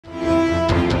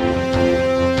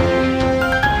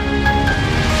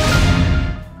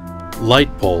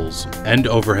light poles, and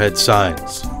overhead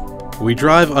signs. We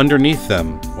drive underneath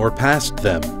them or past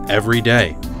them every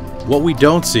day. What we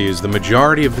don't see is the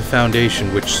majority of the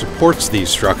foundation which supports these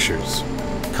structures.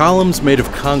 Columns made of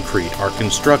concrete are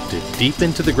constructed deep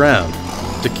into the ground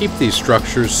to keep these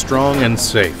structures strong and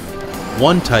safe.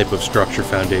 One type of structure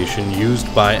foundation used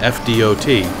by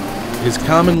FDOT is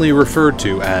commonly referred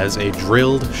to as a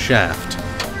drilled shaft.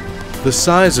 The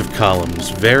size of columns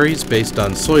varies based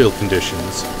on soil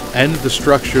conditions and the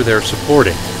structure they're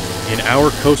supporting. In our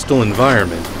coastal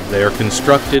environment, they are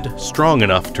constructed strong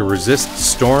enough to resist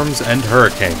storms and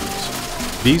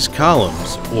hurricanes. These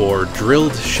columns, or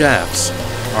drilled shafts,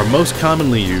 are most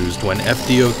commonly used when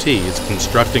FDOT is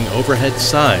constructing overhead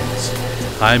signs,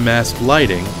 high-mast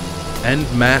lighting, and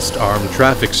mast-arm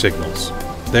traffic signals.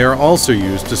 They are also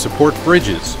used to support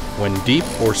bridges when deep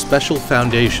or special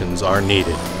foundations are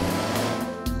needed.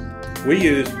 We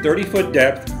use 30-foot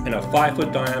depth and a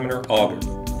 5-foot diameter auger.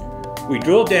 We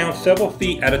drill down several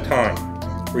feet at a time,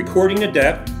 recording the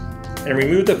depth and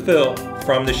remove the fill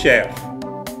from the shaft.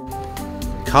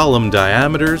 Column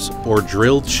diameters, or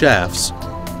drilled shafts,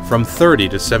 from 30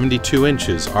 to 72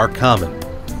 inches are common,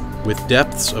 with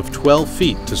depths of 12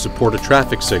 feet to support a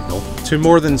traffic signal to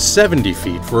more than 70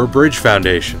 feet for a bridge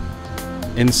foundation.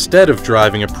 Instead of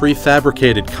driving a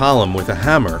prefabricated column with a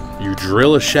hammer, you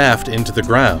drill a shaft into the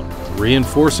ground,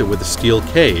 reinforce it with a steel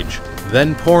cage,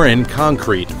 then pour in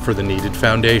concrete for the needed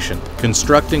foundation,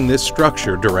 constructing this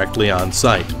structure directly on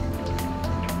site.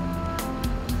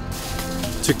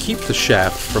 To keep the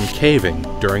shaft from caving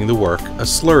during the work, a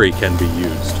slurry can be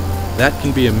used. That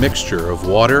can be a mixture of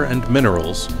water and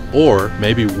minerals, or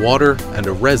maybe water and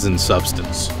a resin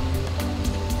substance.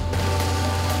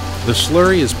 The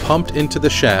slurry is pumped into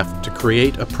the shaft to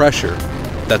create a pressure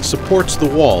that supports the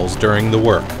walls during the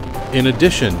work. In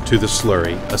addition to the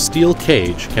slurry, a steel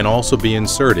cage can also be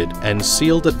inserted and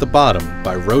sealed at the bottom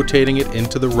by rotating it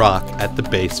into the rock at the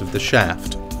base of the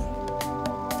shaft.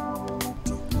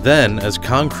 Then, as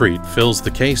concrete fills the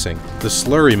casing, the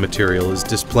slurry material is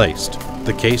displaced.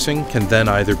 The casing can then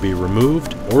either be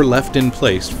removed or left in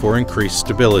place for increased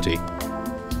stability.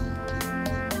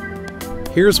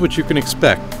 Here's what you can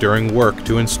expect during work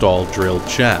to install drilled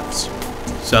shafts.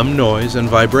 Some noise and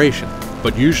vibration,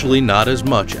 but usually not as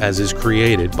much as is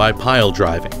created by pile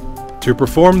driving. To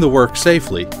perform the work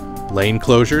safely, lane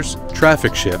closures,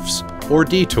 traffic shifts, or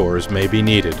detours may be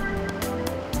needed.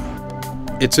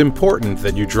 It's important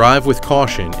that you drive with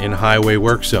caution in highway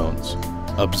work zones.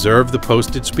 Observe the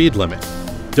posted speed limit.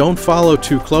 Don't follow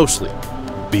too closely.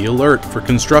 Be alert for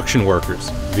construction workers,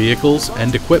 vehicles,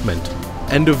 and equipment,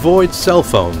 and avoid cell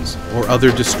phones or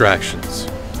other distractions.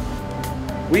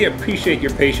 We appreciate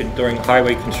your patience during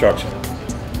highway construction,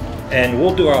 and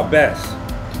we'll do our best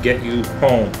to get you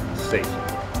home safe.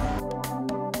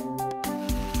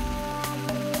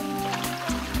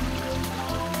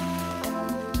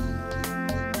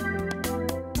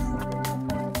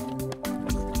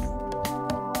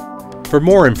 For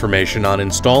more information on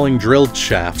installing drilled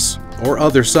shafts or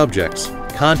other subjects,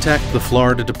 contact the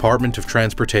Florida Department of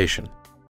Transportation.